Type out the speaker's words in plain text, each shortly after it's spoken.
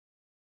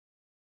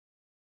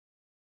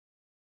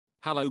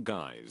Hello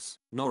guys,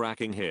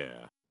 Noraking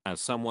here. As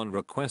someone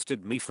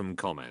requested me from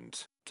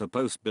comment to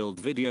post build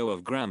video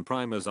of Gram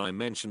Prime as I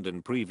mentioned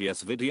in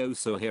previous videos,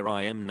 so here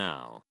I am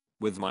now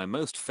with my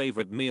most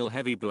favorite meal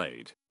heavy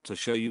blade to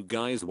show you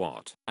guys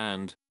what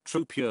and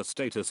true pure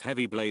status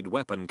heavy blade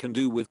weapon can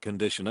do with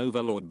condition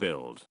overlord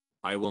build.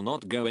 I will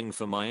not going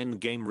for my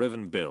endgame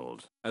Riven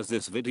build as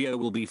this video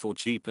will be for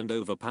cheap and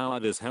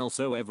overpowered as hell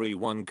so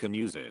everyone can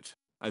use it.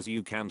 As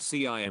you can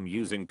see, I am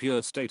using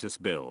pure status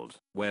build,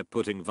 where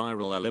putting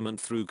viral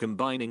element through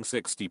combining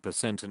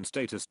 60% in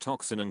status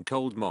toxin and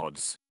cold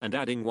mods, and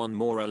adding one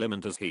more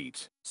element as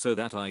heat, so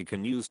that I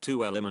can use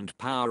 2 element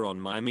power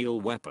on my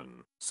meal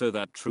weapon, so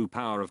that true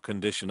power of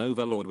condition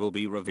overlord will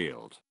be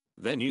revealed.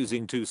 Then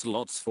using 2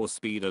 slots for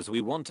speed as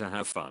we want to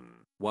have fun,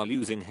 while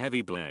using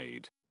heavy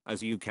blade.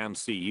 As you can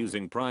see,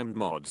 using primed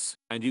mods,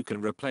 and you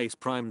can replace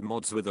primed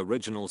mods with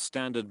original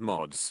standard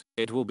mods.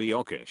 It will be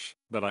okish,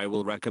 but I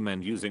will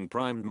recommend using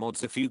primed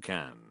mods if you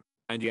can.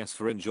 And yes,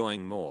 for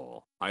enjoying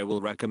more, I will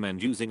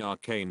recommend using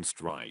arcane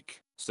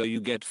strike, so you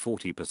get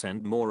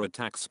 40% more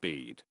attack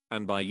speed,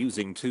 and by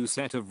using 2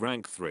 set of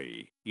rank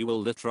 3, you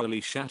will literally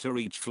shatter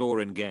each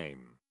floor in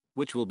game,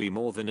 which will be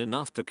more than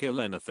enough to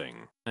kill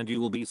anything, and you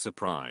will be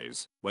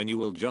surprised when you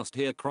will just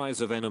hear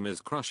cries of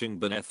enemies crushing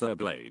beneath their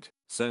blade.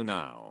 So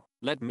now,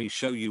 let me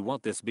show you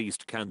what this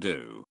beast can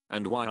do,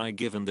 and why I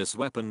given this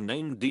weapon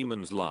named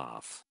Demon's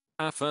Laugh.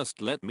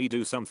 First let me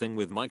do something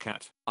with my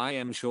cat. I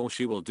am sure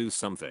she will do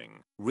something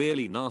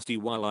really nasty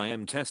while I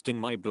am testing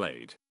my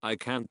blade. I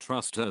can't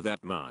trust her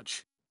that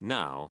much.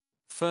 Now,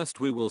 first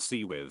we will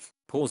see with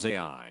pause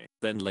AI,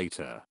 then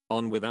later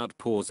on without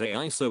pause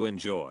AI, so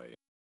enjoy.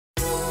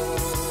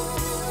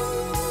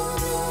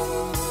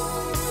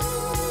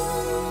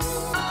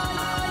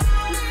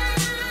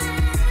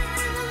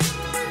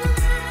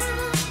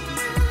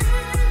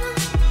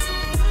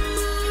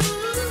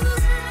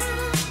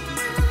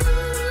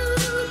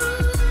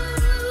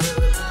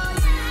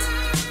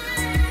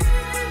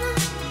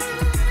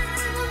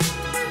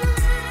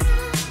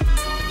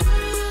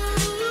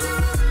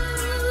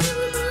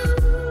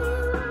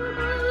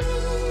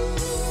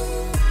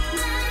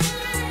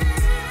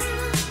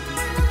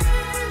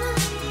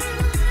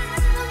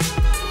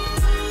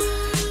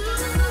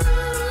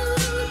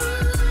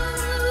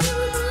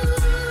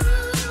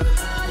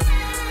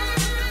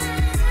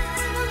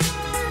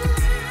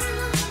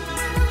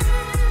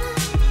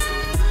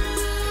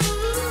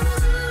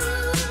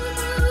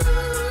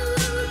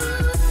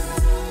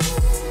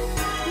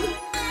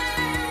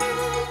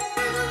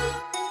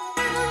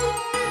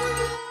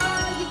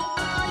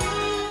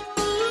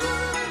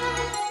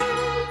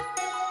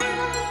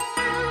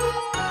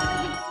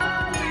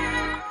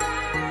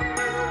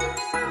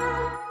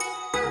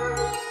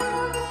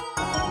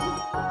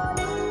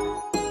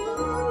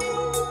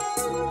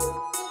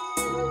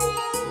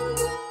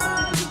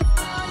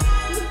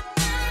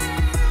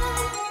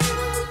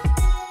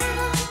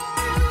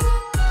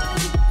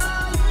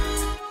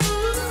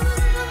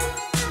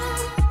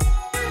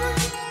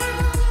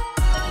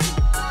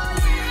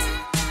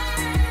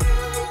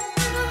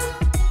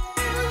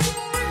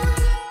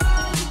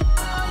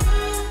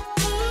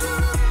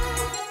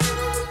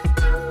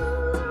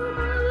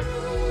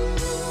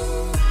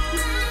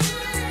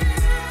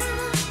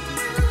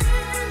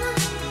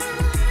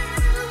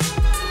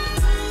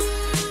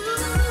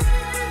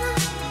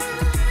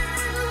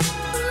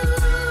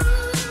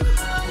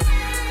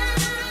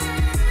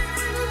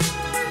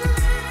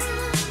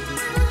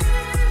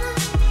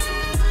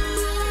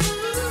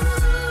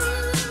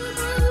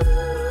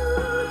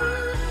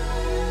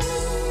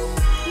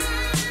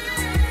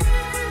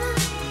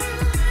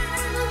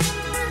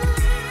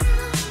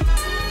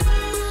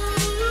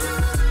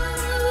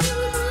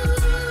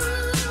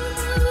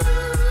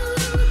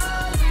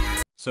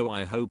 So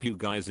I hope you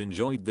guys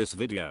enjoyed this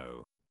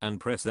video, and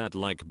press that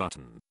like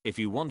button. If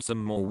you want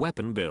some more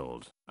weapon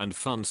build and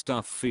fun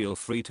stuff, feel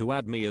free to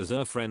add me as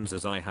a friends,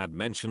 as I had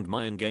mentioned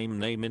my in-game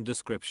name in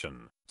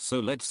description. So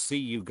let's see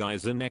you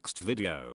guys in next video.